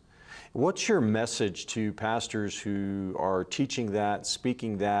politics. What's your message to pastors who are teaching that,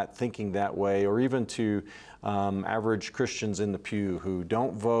 speaking that, thinking that way, or even to average Christians in the pew who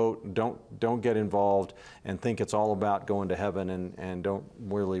don't vote, don't get involved, and think it's all about going to heaven and don't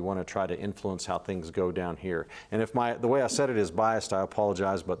really want to try to influence how things go down here? And if the way I said it is biased, I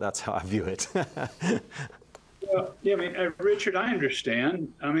apologize, but that's how I view it. Well, yeah, Richard, I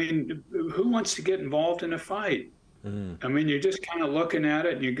understand. Who wants to get involved in a fight? Mm. You're just kind of looking at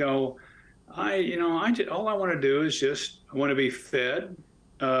it and you go, all I want to do is I want to be fed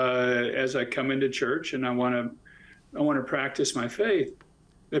as I come into church, and I want to practice my faith.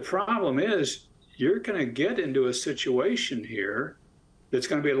 The problem is you're going to get into a situation here that's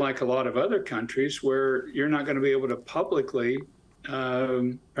going to be like a lot of other countries where you're not going to be able to publicly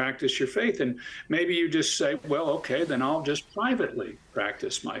practice your faith. And maybe you just say, well, okay, then I'll just privately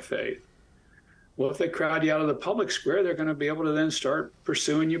practice my faith. Well, if they crowd you out of the public square, they're going to be able to then start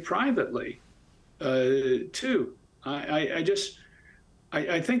pursuing you privately, too.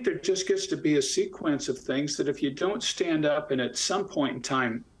 I think there just gets to be a sequence of things that if you don't stand up and at some point in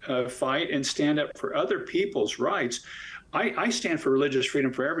time fight and stand up for other people's rights. I stand for religious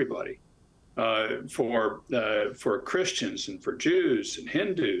freedom for everybody, for Christians and for Jews and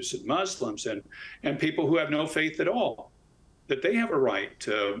Hindus and Muslims and people who have no faith at all, that they have a right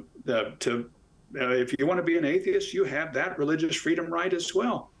to if you want to be an atheist, you have that religious freedom right as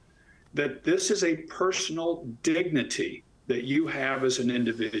well. That this is a personal dignity that you have as an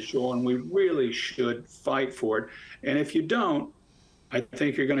individual, and we really should fight for it. And if you don't, I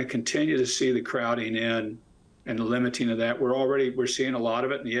think you're going to continue to see the crowding in and the limiting of that. We're seeing a lot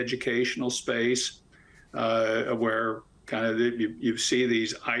of it in the educational space, where kind of you see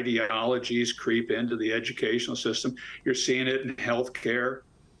these ideologies creep into the educational system. You're seeing it in healthcare,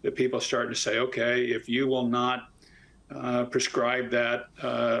 that people are starting to say, okay, if you will not prescribe that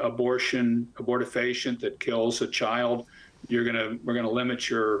abortifacient that kills a child, we're gonna limit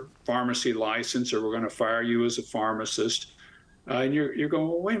your pharmacy license, or we're gonna fire you as a pharmacist. And you're going,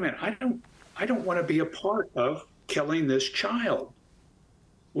 well, wait a minute, I don't want to be a part of killing this child.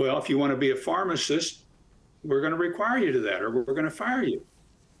 Well, if you want to be a pharmacist, we're going to require you to that, or we're going to fire you.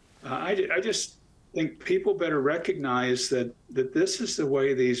 I just think people better recognize that this is the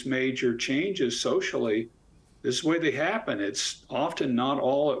way these major changes socially, this is the way they happen. It's often not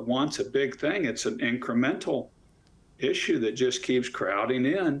all at once a big thing. It's an incremental issue that just keeps crowding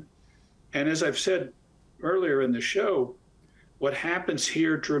in. And as I've said earlier in the show, what happens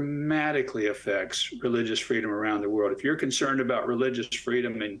here dramatically affects religious freedom around the world. If you're concerned about religious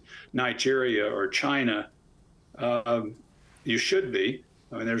freedom in Nigeria or China, you should be.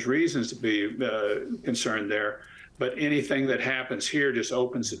 I mean, there's reasons to be concerned there. But anything that happens here just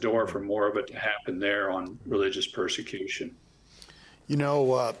opens the door for more of it to happen there on religious persecution. You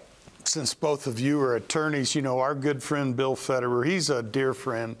know, since both of you are attorneys, you know, our good friend Bill Federer, he's a dear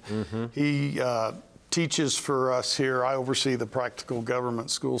friend. Mm-hmm. He teaches for us here. I oversee the practical government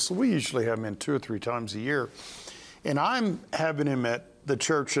school, so we usually have him in 2 or 3 times a year. And I'm having him at the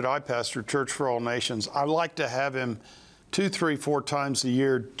church that I pastor, Church for All Nations. I like to have him 2, 3, 4 times a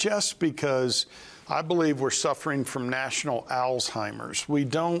year just because I believe we're suffering from national Alzheimer's. We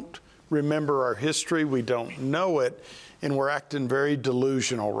don't remember our history, we don't know it, and we're acting very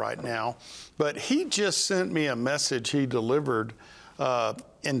delusional right now. But he just sent me a message he delivered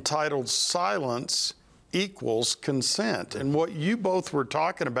entitled Silence Equals Consent. And what you both were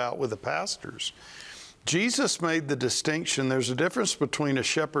talking about with the pastors, Jesus made the distinction, there's a difference between a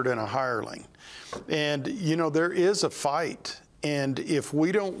shepherd and a hireling. And, you know, there is a fight. And if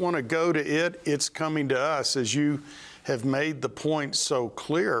we don't want to go to it, it's coming to us, as you have made the point so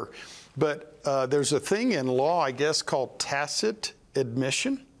clear. But there's a thing in law, I guess, called tacit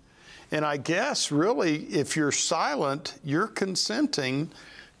admission. And I guess, really, if you're silent, you're consenting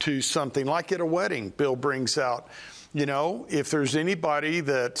to something, like at a wedding. Bill brings out, you know, if there's anybody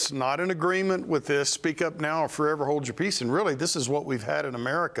that's not in agreement with this, speak up now or forever hold your peace. And really, this is what we've had in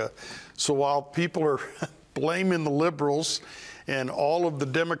America. So while people are blaming the liberals and all of the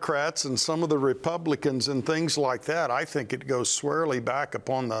Democrats and some of the Republicans and things like that, I think it goes squarely back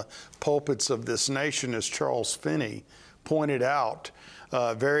upon the pulpits of this nation, as Charles Finney pointed out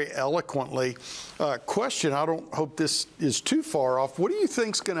very eloquently. Question, I don't hope this is too far off. What do you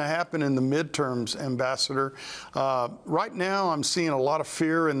think is going to happen in the midterms, Ambassador? Right now, I'm seeing a lot of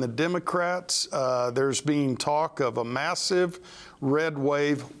fear in the Democrats. There's being talk of a massive red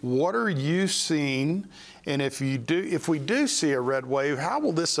wave. What are you seeing? And if we do see a red wave, how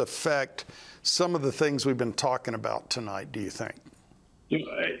will this affect some of the things we've been talking about tonight, do you think? You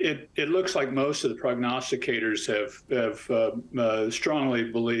know, it looks like most of the prognosticators have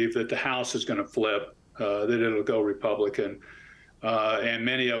strongly believed that the House is going to flip, that it'll go Republican. And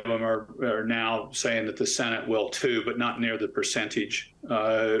many of them are now saying that the Senate will too, but not near the percentage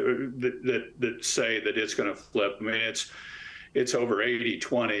that say that it's going to flip. I mean, it's over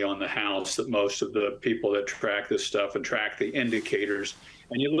 80-20 on the House, that most of the people that track this stuff and track the indicators.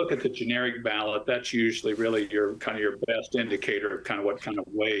 And you look at the generic ballot, that's usually really your best indicator of kind of what kind of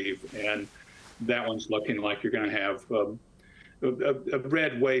wave. And that one's looking like you're going to have a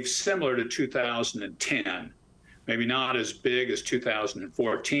red wave similar to 2010. Maybe not as big as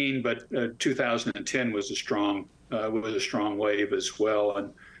 2014, but 2010 was a strong wave as well.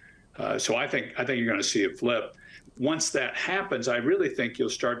 And so I think you're going to see a flip. Once that happens, I really think you'll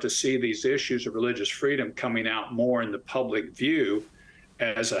start to see these issues of religious freedom coming out more in the public view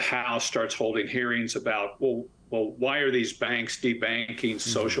as a House starts holding hearings about, well, why are these banks debanking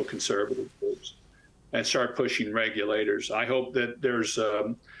social conservative groups, and start pushing regulators. I hope that there's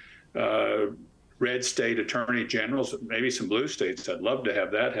red state attorney generals, maybe some blue states. I'd love to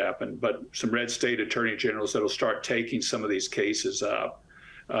have that happen, but some red state attorney generals that'll start taking some of these cases up.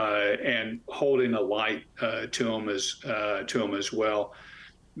 and holding a light to them as well.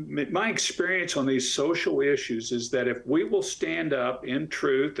 My experience on these social issues is that if we will stand up in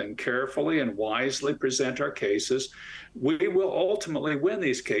truth and carefully and wisely present our cases, we will ultimately win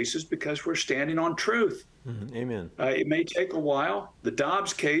these cases because we're standing on truth. Mm-hmm. Amen. It may take a while. The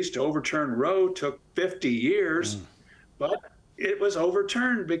Dobbs case to overturn Roe took 50 years, but it was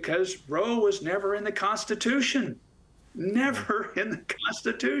overturned because Roe was never in the Constitution. Never in the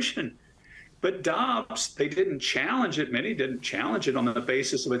Constitution. But Dobbs, they didn't challenge it. Many didn't challenge it on the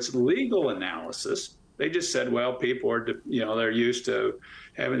basis of its legal analysis. They just said, well, people are, they're used to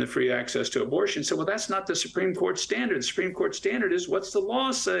having the free access to abortion. So, well, that's not the Supreme Court standard. The Supreme Court standard is what's the law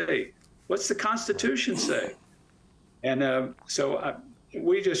say? What's the Constitution say? And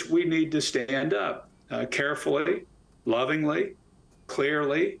we need to stand up carefully, lovingly,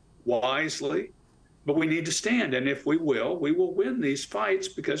 clearly, wisely. But we need to stand, and if we will win these fights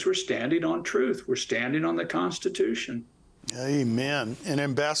because we're standing on truth. We're standing on the Constitution. Amen. And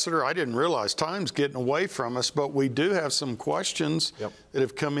Ambassador, I didn't realize time's getting away from us, but we do have some questions that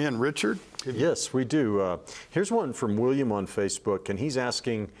have come in. Richard? Yes, we do. Here's one from William on Facebook, and he's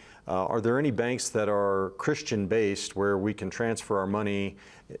asking, are there any banks that are Christian-based where we can transfer our money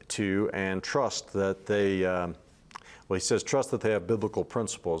to and trust that they... Well, he says, trust that they have biblical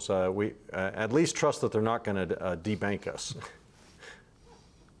principles. We at least trust that they're not going to debank us.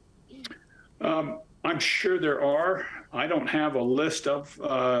 I'm sure there are. I don't have a list of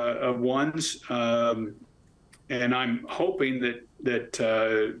ones, and I'm hoping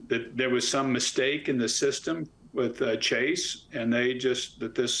that there was some mistake in the system with Chase, and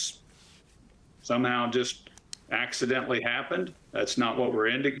this somehow just accidentally happened. That's not what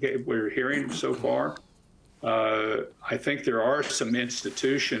we're hearing so far. I think there are some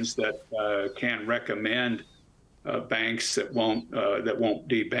institutions that can recommend banks that won't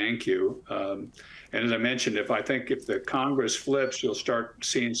debank you. And as I mentioned, if the Congress flips, you'll start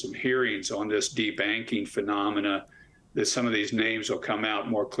seeing some hearings on this debanking phenomena. That some of these names will come out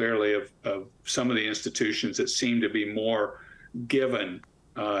more clearly of some of the institutions that seem to be more given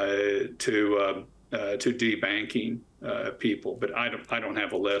to debanking people. But I don't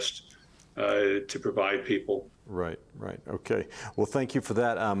have a list to provide people. Right. Okay. Well, thank you for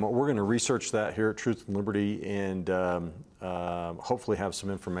that. We're going to research that here at Truth and Liberty and hopefully have some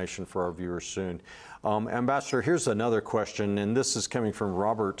information for our viewers soon. Ambassador, here's another question, and this is coming from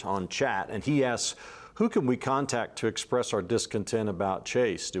Robert on chat, and he asks, who can we contact to express our discontent about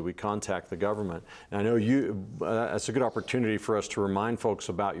Chase? Do we contact the government? And I know that's a good opportunity for us to remind folks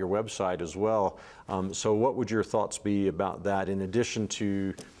about your website as well. So what would your thoughts be about that? In addition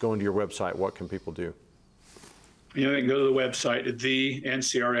to going to your website, what can people do? They can go to the website at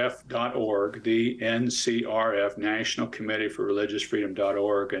thencrf.org, the NCRF, National Committee for Religious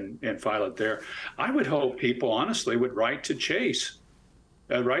Freedom.org, and file it there. I would hope people honestly would write to Chase,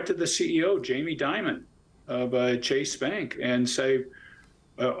 write to the CEO, Jamie Dimon of Chase Bank, and say,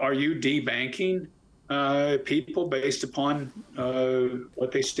 are you debanking people based upon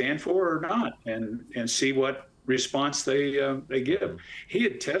what they stand for or not, and see what response they give. He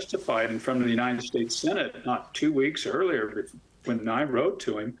had testified in front of the United States Senate not 2 weeks earlier when I wrote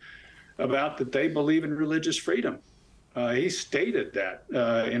to him about that they believe in religious freedom. He stated that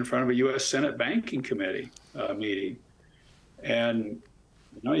in front of a U.S. Senate Banking Committee meeting. And,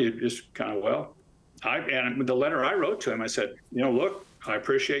 you just kind of, and with the letter I wrote to him, I said, look, I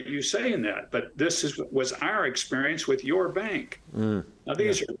appreciate you saying that, but this was our experience with your bank. Now,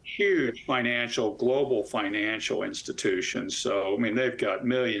 these are huge global financial institutions. So, they've got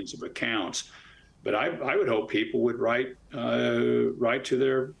millions of accounts, but I would hope people would write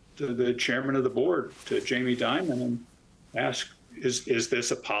to the chairman of the board, to Jamie Dimon, and ask, is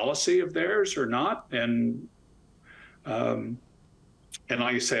this a policy of theirs or not? And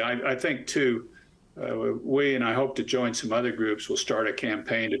like I say, I think too, we, and I hope to join some other groups, will start a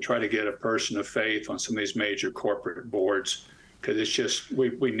campaign to try to get a person of faith on some of these major corporate boards, because it's just,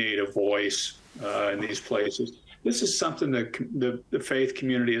 we need a voice in these places. This is something that the faith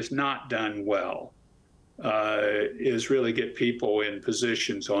community has not done well, is really get people in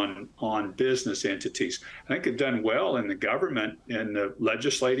positions on business entities. I think they've done well in the government, in the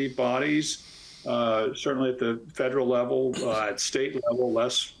legislative bodies, certainly at the federal level, at state level,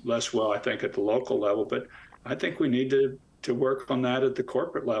 less well, I think, at the local level. But I think we need to work on that at the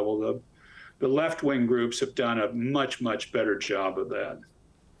corporate level. The left-wing groups have done a much, much better job of that.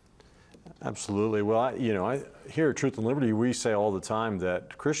 Absolutely. Well, I here at Truth and Liberty, we say all the time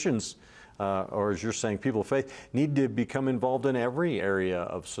that Christians or as you're saying, people of faith, need to become involved in every area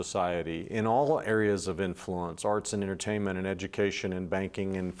of society, in all areas of influence, arts and entertainment and education and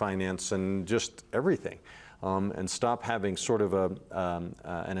banking and finance and just everything. And stop having sort of an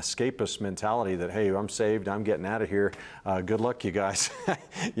escapist mentality that, hey, I'm saved, I'm getting out of here, good luck, you guys.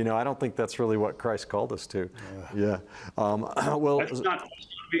 You know, I don't think that's really what Christ called us to. Yeah. Well, that's not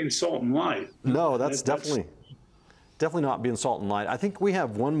being salt and light. No, that's definitely not being salt and light. I think we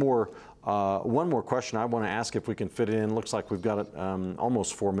have one more question I want to ask if we can fit it in. Looks like we've got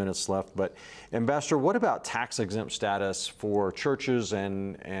almost 4 minutes left. But Ambassador, what about tax-exempt status for churches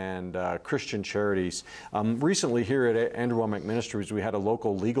and Christian charities? Recently here at Andrew Wommack Ministries, we had a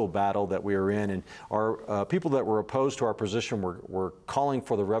local legal battle that we were in, and our people that were opposed to our position were calling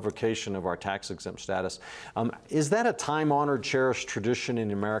for the revocation of our tax-exempt status. Is that a time-honored, cherished tradition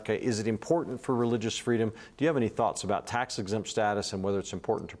in America? Is it important for religious freedom? Do you have any thoughts about tax-exempt status and whether it's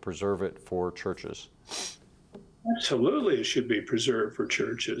important to preserve it for churches? Absolutely, it should be preserved for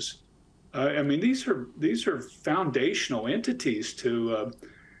churches. I mean, these are foundational entities to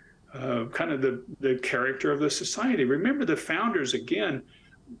kind of the character of the society. Remember, the founders again,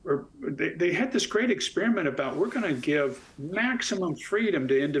 they had this great experiment about we're going to give maximum freedom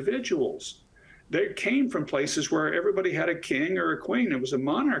to individuals. They came from places where everybody had a king or a queen. It was a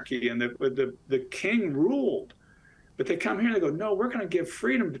monarchy, and the king ruled. But they come here and they go, no, we're going to give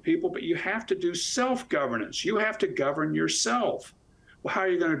freedom to people, but you have to do self-governance. You have to govern yourself. Well, how are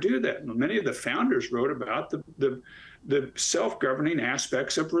you going to do that? Well, many of the founders wrote about the self-governing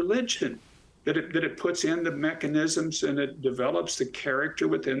aspects of religion, that it puts in the mechanisms and it develops the character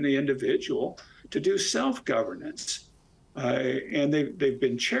within the individual to do self-governance. And they've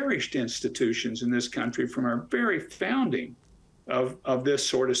been cherished institutions in this country from our very founding of this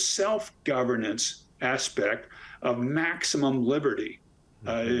sort of self-governance aspect of maximum liberty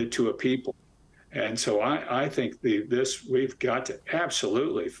to a people. And so I think we've got to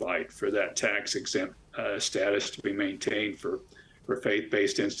absolutely fight for that tax-exempt status to be maintained for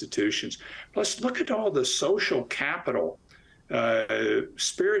faith-based institutions. Plus, look at all the social capital,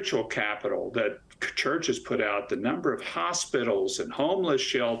 spiritual capital that churches put out, the number of hospitals and homeless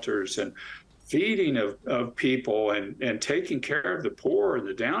shelters and feeding of people and taking care of the poor and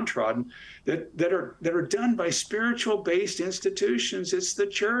the downtrodden that are done by spiritual-based institutions. It's the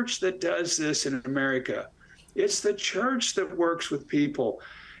church that does this in America. It's the church that works with people.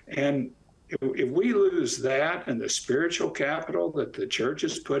 And if we lose that and the spiritual capital that the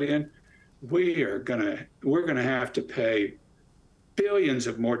churches put in, we're gonna have to pay billions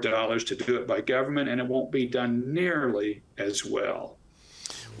of more dollars to do it by government, and it won't be done nearly as well.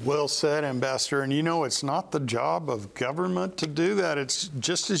 Well said, Ambassador. And you know, it's not the job of government to do that. It's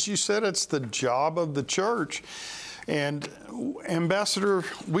just as you said, it's the job of the church. And Ambassador,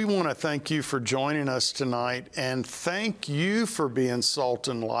 we want to thank you for joining us tonight, and thank you for being salt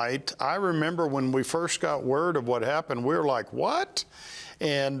and light. I remember when we first got word of what happened, we were like, what?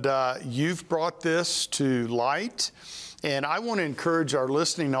 And you've brought this to light. And I want to encourage our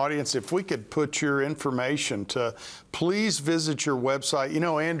listening audience, if we could put your information to please visit your website. You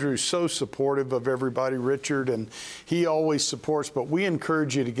know, Andrew's so supportive of everybody, Richard, and he always supports, but we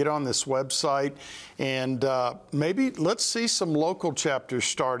encourage you to get on this website and maybe let's see some local chapters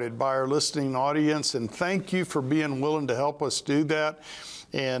started by our listening audience. And thank you for being willing to help us do that.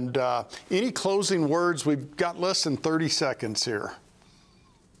 And any closing words? We've got less than 30 seconds here.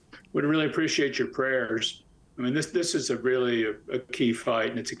 Would really appreciate your prayers. I mean, this is really a key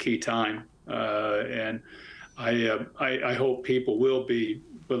fight, and it's a key time. And I hope people will be,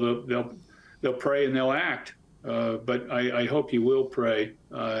 they'll pray and they'll act. But I hope you will pray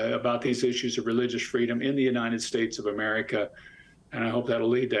about these issues of religious freedom in the United States of America. And I hope that'll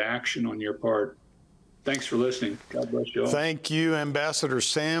lead to action on your part. Thanks for listening. God bless you all. Thank you, Ambassador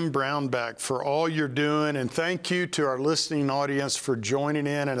Sam Brownback, for all you're doing. And thank you to our listening audience for joining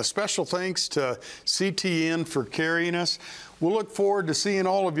in. And a special thanks to CTN for carrying us. We'll look forward to seeing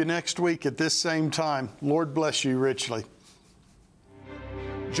all of you next week at this same time. Lord bless you richly.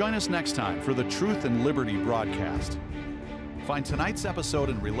 Join us next time for the Truth and Liberty broadcast. Find tonight's episode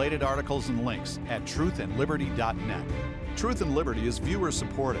and related articles and links at truthandliberty.net. Truth and Liberty is viewer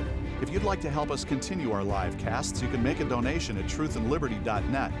supported. If you'd like to help us continue our live casts, you can make a donation at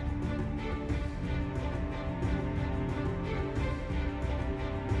truthandliberty.net.